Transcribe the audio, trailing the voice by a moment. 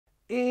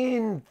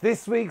In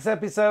this week's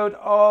episode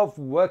of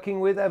Working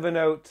with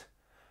Evernote,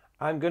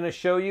 I'm going to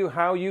show you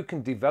how you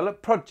can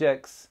develop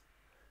projects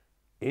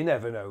in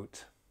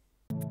Evernote.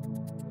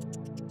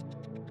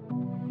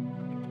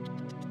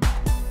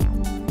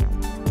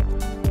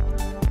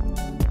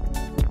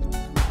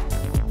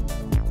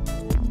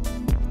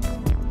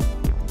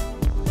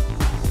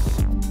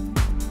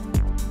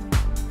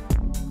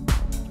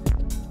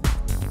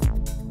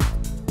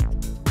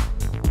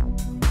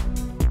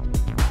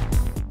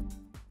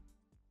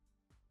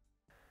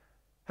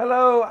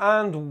 Hello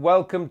and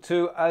welcome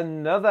to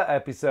another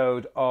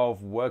episode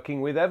of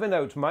Working with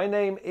Evernote. My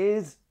name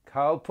is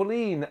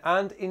Pullein,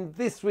 and in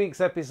this week's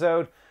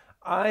episode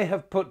I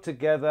have put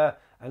together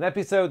an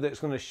episode that's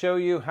going to show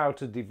you how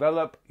to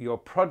develop your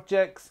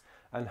projects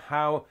and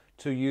how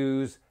to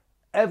use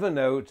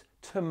Evernote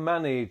to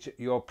manage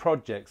your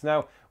projects.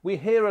 Now, we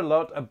hear a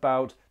lot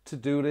about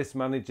to-do list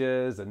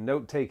managers and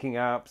note-taking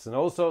apps and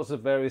all sorts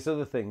of various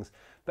other things,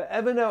 but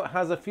Evernote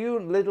has a few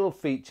little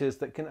features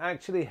that can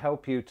actually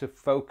help you to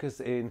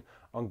focus in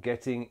on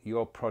getting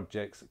your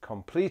projects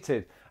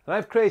completed. And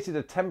I've created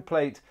a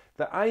template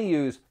that I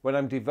use when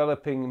I'm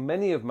developing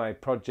many of my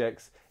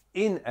projects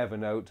in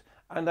Evernote,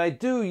 and I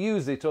do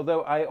use it,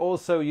 although I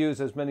also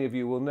use, as many of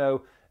you will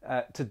know,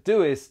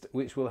 Todoist,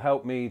 which will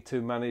help me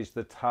to manage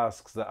the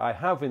tasks that I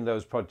have in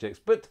those projects.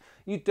 But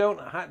you don't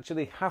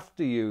actually have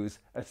to use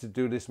a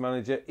to-do list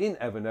manager in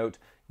Evernote.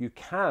 You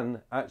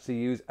can actually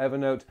use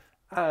Evernote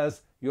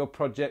as your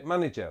project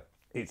manager.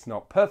 It's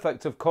not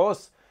perfect, of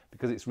course,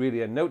 because it's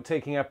really a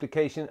note-taking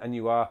application and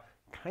you are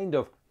kind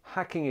of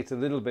hacking it a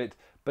little bit,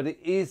 but it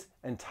is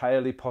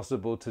entirely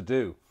possible to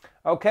do.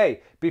 Okay,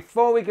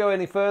 before we go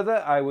any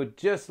further, I would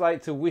just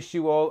like to wish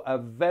you all a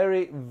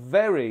very,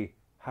 very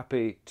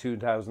happy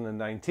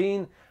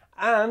 2019.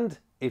 And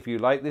if you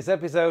like this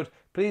episode,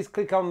 please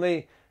click on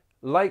the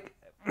like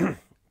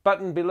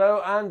button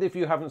below. And if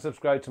you haven't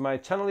subscribed to my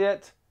channel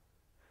yet,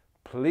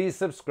 please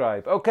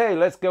subscribe. Okay,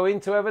 let's go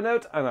into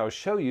Evernote and I'll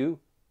show you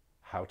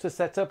how to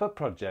set up a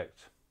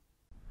project.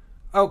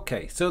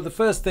 Okay, so the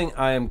first thing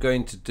I am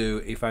going to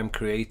do if I'm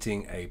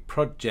creating a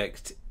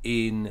project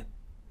in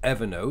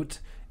Evernote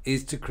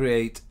is to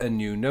create a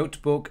new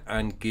notebook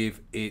and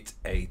give it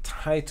a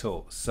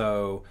title.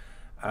 So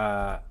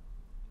we're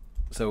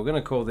going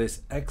to call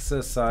this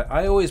exercise.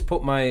 I always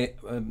put my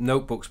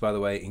notebooks, by the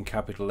way, in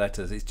capital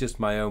letters. It's just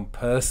my own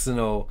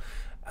personal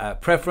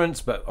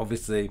preference, but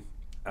obviously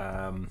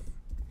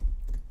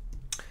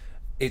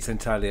it's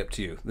entirely up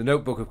to you. The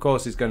notebook, of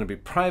course, is going to be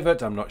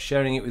private. I'm not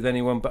sharing it with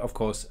anyone, but of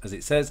course, as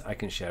it says, I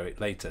can share it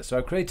later. So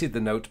I created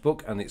the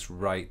notebook and it's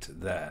right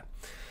there.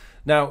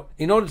 Now,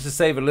 in order to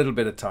save a little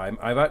bit of time,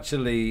 I've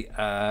actually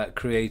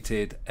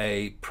created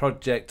a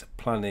project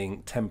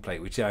planning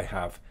template, which I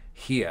have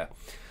here.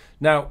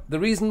 Now, the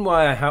reason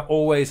why I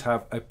always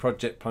have a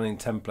project planning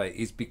template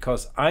is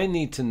because I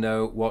need to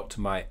know what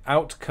my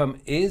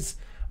outcome is,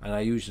 and I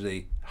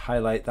usually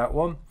highlight that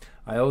one.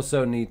 I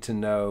also need to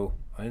know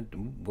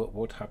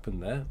what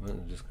happened there.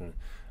 I'm just going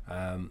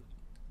to,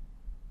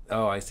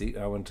 oh, I see.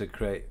 I want to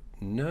create.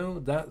 No,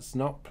 that's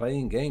not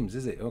playing games,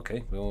 is it?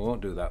 Okay, well, we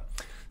won't do that.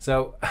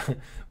 So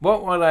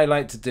what I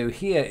like to do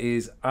here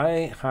is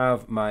I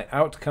have my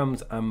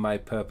outcomes and my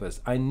purpose.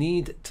 I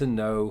need to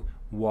know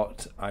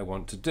what I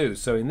want to do.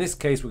 So in this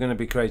case, we're going to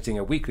be creating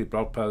a weekly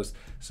blog post.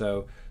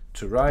 So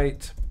to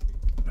write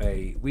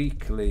a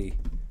weekly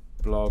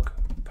blog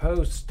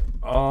post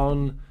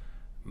on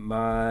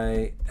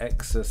my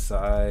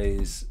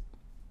exercise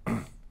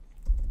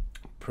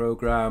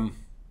program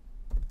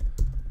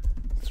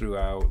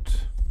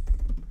throughout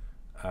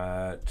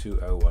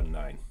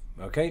 2019.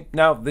 Okay,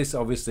 now this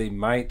obviously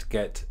might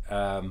get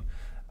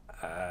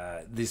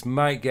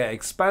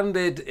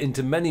expanded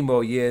into many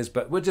more years,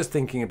 but we're just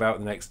thinking about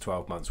the next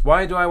 12 months.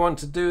 Why do I want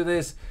to do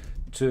this?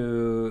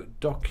 To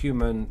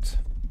document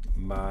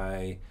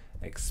my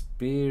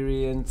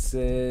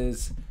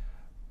experiences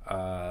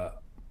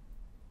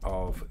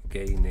of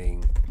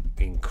gaining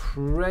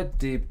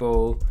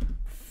incredible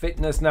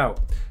fitness. Now,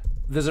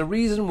 there's a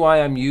reason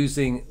why I'm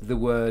using the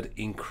word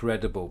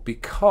incredible,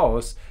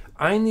 because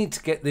I need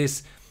to get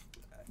this.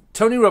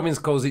 Tony Robbins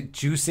calls it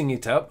juicing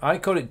it up. I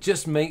call it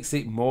just makes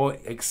it more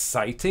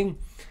exciting.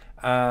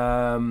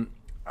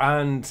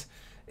 And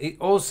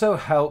it also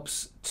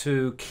helps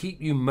to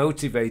keep you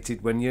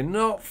motivated when you're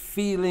not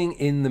feeling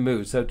in the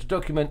mood. So to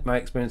document my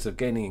experience of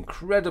gaining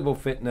incredible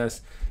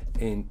fitness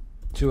in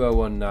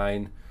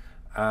 2019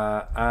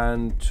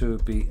 and to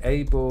be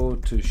able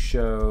to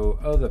show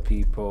other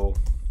people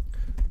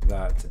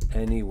that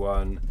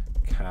anyone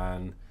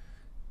can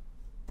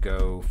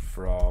go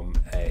from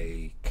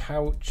a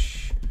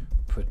couch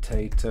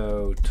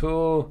potato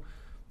to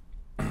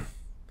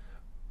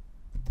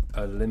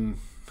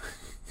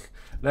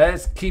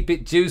let's keep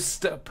it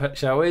juiced up,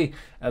 shall we?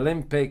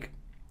 Olympic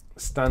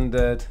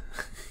standard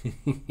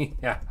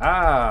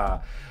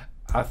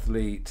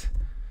athlete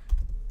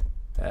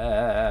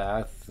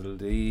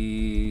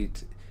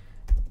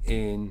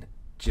in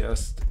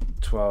just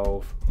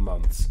 12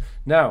 months.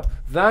 Now,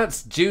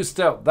 that's juiced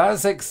up.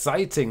 That's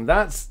exciting.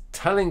 That's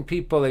telling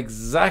people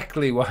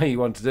exactly why you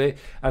want to do it.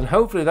 And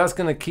hopefully that's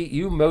going to keep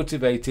you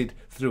motivated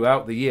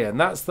throughout the year. And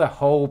that's the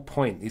whole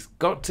point. It's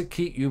got to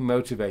keep you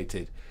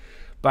motivated.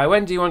 By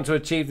when do you want to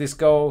achieve this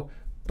goal?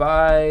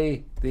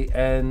 By the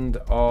end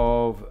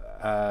of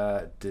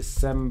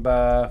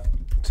December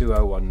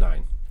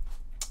 2019.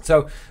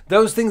 So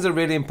those things are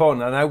really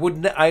important, and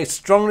I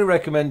strongly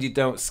recommend you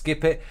don't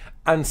skip it,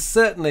 and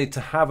certainly to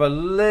have a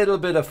little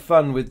bit of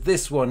fun with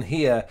this one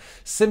here,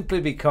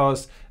 simply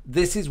because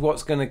this is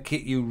what's going to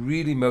keep you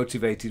really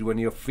motivated when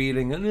you're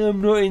feeling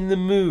I'm not in the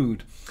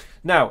mood.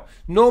 Now,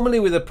 normally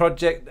with a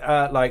project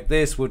like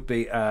this would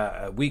be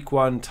a week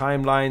 1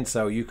 timeline,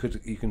 so you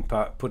can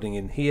putting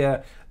in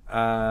here,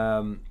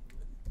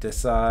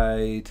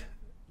 decide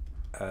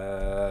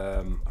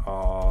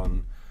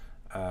on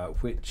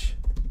which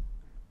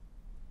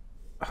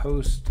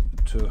host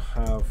to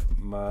have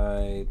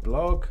my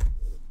blog,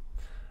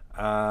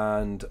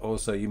 and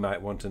also you might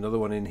want another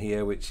one in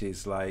here which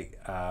is like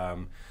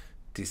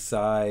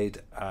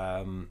decide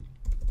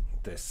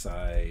there's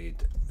a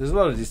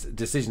lot of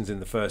decisions in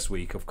the first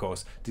week, of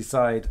course.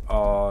 Decide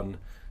on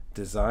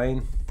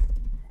design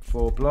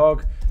for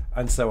blog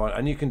and so on,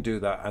 and you can do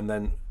that, and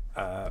then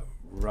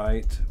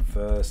write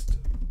first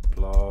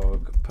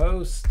blog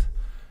post,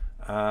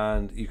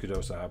 and you could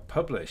also have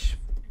publish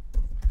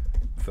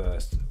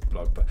first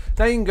blog post.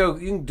 Now you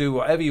can do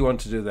whatever you want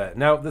to do there.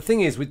 Now the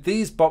thing is, with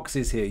these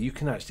boxes here, you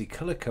can actually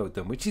color code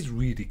them, which is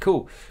really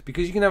cool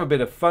because you can have a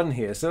bit of fun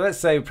here. So let's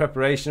say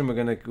preparation, we're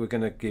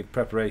gonna give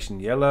preparation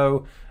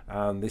yellow,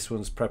 and this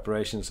one's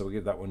preparation, so we'll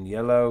give that one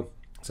yellow.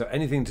 So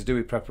anything to do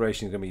with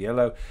preparation is going to be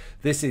yellow.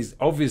 This is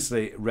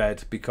obviously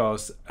red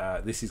because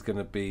this is going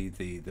to be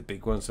the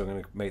big one, so I'm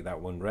going to make that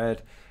one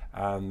red,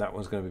 and that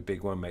one's going to be a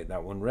big one, make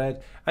that one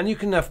red. And you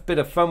can have a bit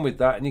of fun with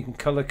that, and you can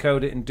color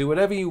code it and do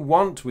whatever you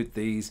want with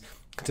these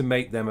to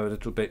make them a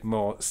little bit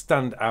more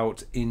stand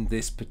out in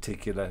this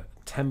particular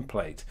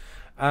template.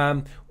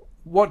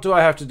 What do I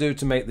have to do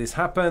to make this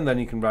happen? Then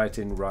you can write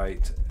a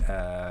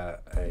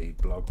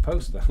blog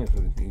post.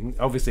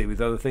 Obviously with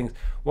other things,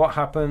 what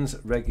happens,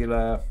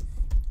 regular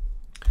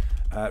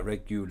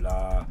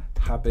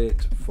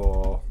habit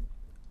for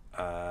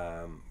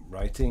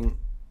writing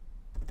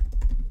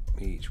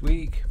each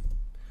week,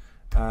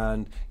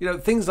 and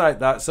things like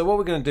that. So what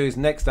we're going to do is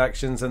next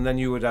actions, and then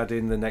you would add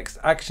in the next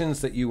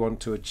actions that you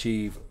want to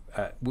achieve,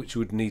 which you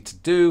would need to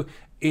do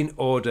in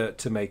order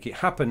to make it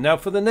happen. Now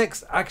for the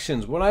next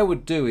actions, what I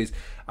would do is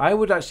I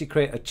would actually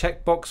create a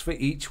checkbox for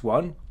each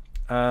one,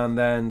 and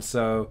then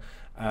so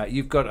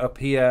you've got up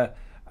here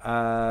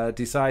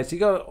decide.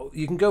 So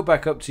you can go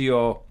back up to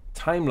your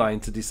timeline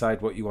to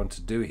decide what you want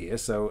to do here.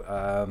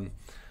 So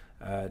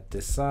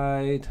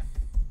decide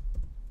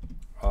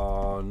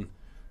on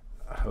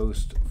a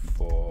host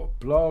for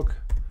blog,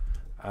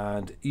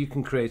 and you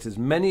can create as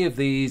many of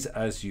these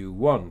as you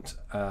want.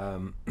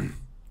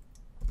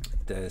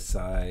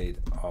 Decide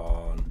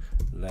on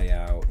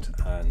layout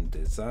and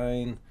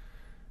design,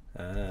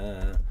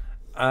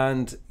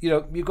 and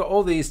you've got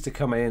all these to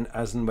come in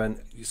as and when,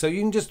 so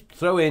you can just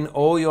throw in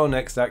all your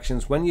next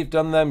actions. When you've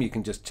done them, you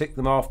can just tick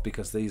them off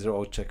because these are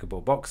all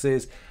checkable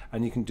boxes,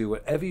 and you can do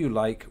whatever you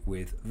like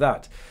with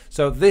that.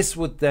 So this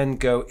would then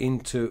go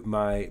into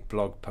my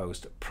blog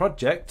post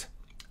project,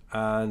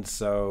 and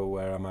so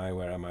where am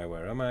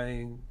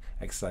I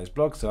exercise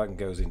blog, so that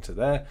goes into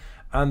there,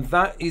 and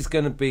that is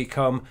going to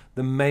become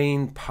the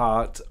main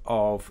part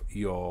of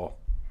your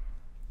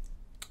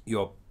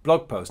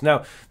blog post.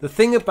 Now the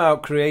thing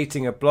about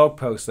creating a blog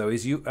post though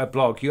is you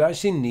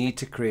actually need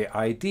to create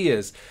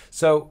ideas.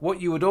 So what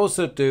you would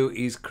also do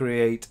is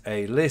create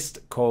a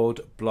list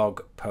called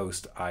blog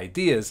post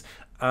ideas,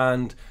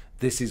 and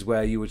this is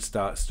where you would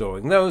start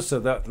storing those, so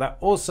that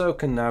also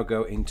can now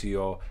go into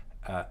your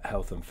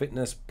health and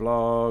fitness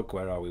blog.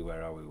 Where are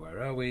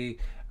we?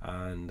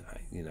 And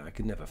I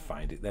could never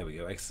find it. There we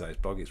go, exercise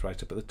blog. It's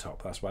right up at the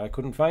top. That's why I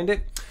couldn't find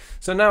it.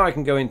 So now I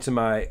can go into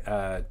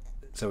my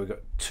so we've got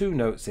 2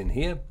 notes in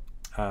here,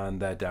 and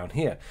they're down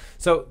here.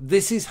 So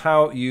this is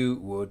how you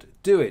would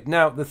do it.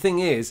 Now the thing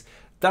is,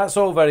 that's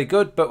all very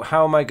good, but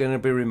how am I going to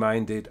be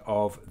reminded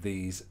of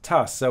these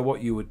tasks? So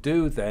what you would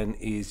do then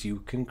is you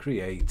can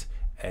create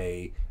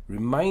a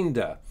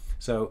reminder.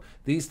 So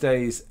these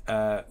days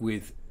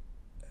with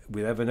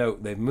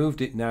Evernote, they've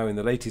moved it now, in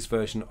the latest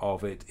version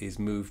of it is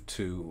moved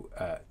to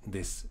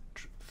this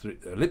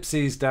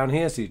ellipses down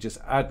here. So you just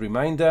add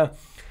reminder,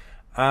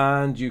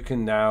 and you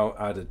can now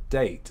add a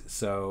date.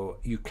 So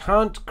you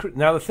can't,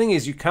 now the thing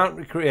is, you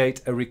can't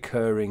create a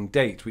recurring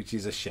date, which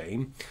is a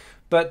shame,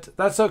 but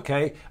that's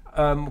okay,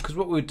 because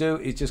what we'll do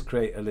is just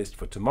create a list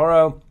for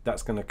tomorrow.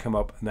 That's going to come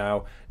up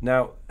now.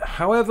 Now,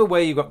 however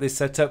way you got this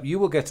set up, you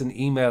will get an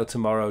email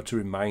tomorrow to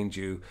remind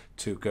you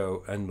to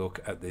go and look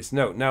at this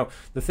note. Now,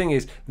 the thing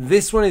is,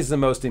 this one is the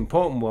most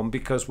important one,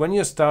 because when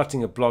you're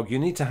starting a blog, you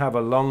need to have a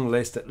long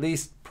list, at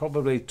least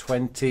probably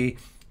 20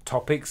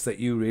 topics that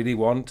you really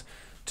want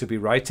to be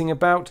writing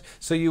about.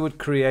 So you would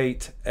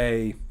create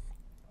a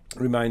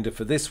reminder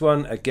for this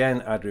one.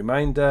 Again, add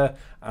reminder,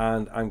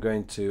 and I'm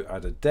going to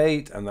add a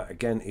date, and that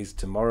again is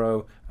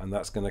tomorrow, and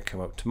that's going to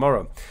come up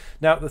tomorrow.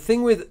 Now the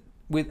thing with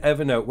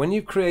Evernote, when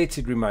you've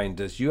created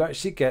reminders, you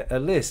actually get a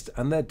list,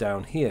 and they're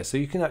down here, so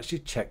you can actually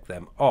check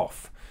them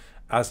off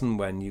as and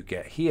when you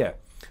get here.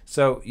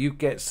 So you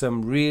get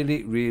some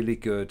really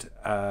good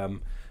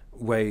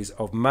ways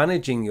of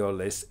managing your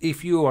list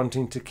if you're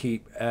wanting to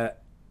keep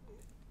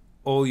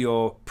all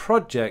your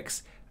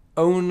projects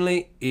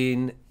only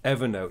in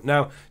Evernote.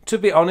 Now, to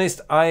be honest,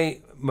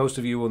 most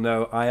of you will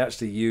know I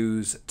actually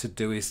use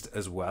Todoist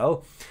as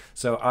well.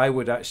 So I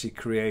would actually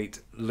create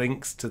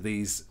links to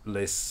these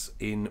lists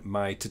in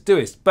my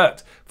Todoist.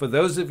 But for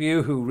those of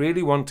you who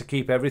really want to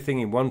keep everything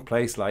in one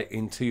place, like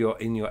in your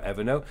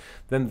Evernote,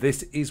 then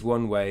this is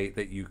one way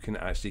that you can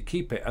actually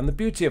keep it. And the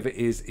beauty of it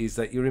is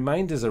that your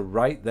reminders are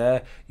right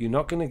there. You're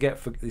not going to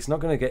get it's not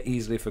going to get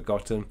easily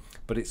forgotten,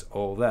 but it's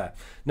all there.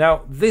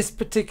 Now, this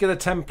particular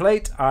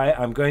template, I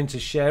am going to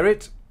share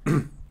it.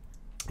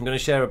 I'm going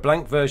to share a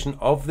blank version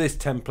of this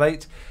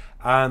template,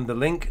 and the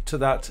link to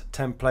that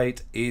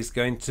template is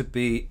going to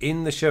be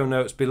in the show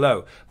notes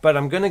below. But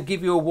I'm going to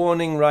give you a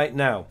warning right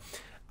now.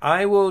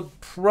 I will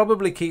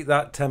probably keep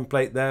that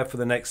template there for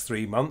the next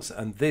 3 months,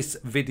 and this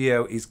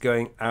video is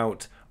going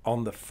out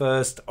on the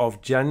 1st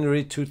of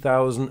January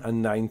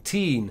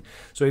 2019.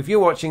 So if you're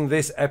watching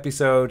this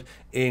episode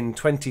in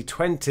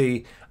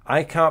 2020,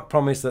 I can't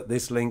promise that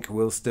this link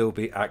will still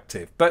be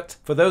active. But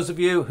for those of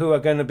you who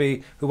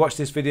watch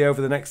this video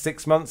over the next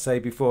 6 months, say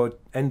before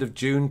end of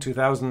June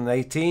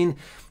 2018,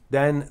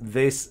 then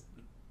this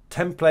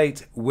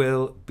template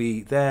will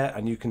be there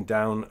and you can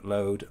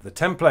download the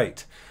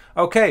template.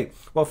 Okay,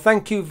 well,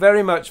 thank you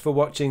very much for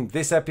watching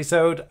this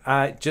episode.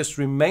 It just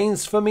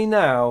remains for me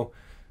now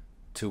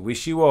to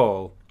wish you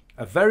all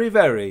a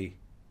very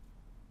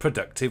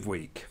productive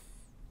week.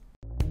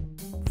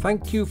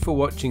 Thank you for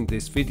watching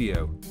this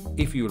video.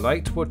 If you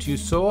liked what you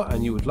saw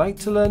and you would like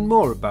to learn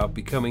more about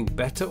becoming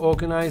better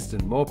organized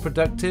and more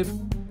productive,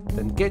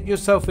 then get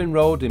yourself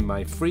enrolled in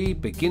my free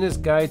beginner's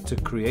guide to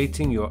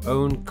creating your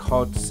own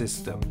COD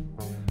system.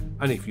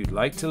 And if you'd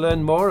like to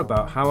learn more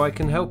about how I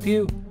can help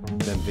you,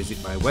 then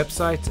visit my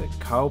website at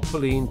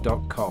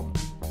carlpullein.com.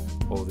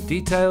 All the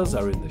details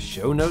are in the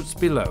show notes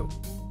below.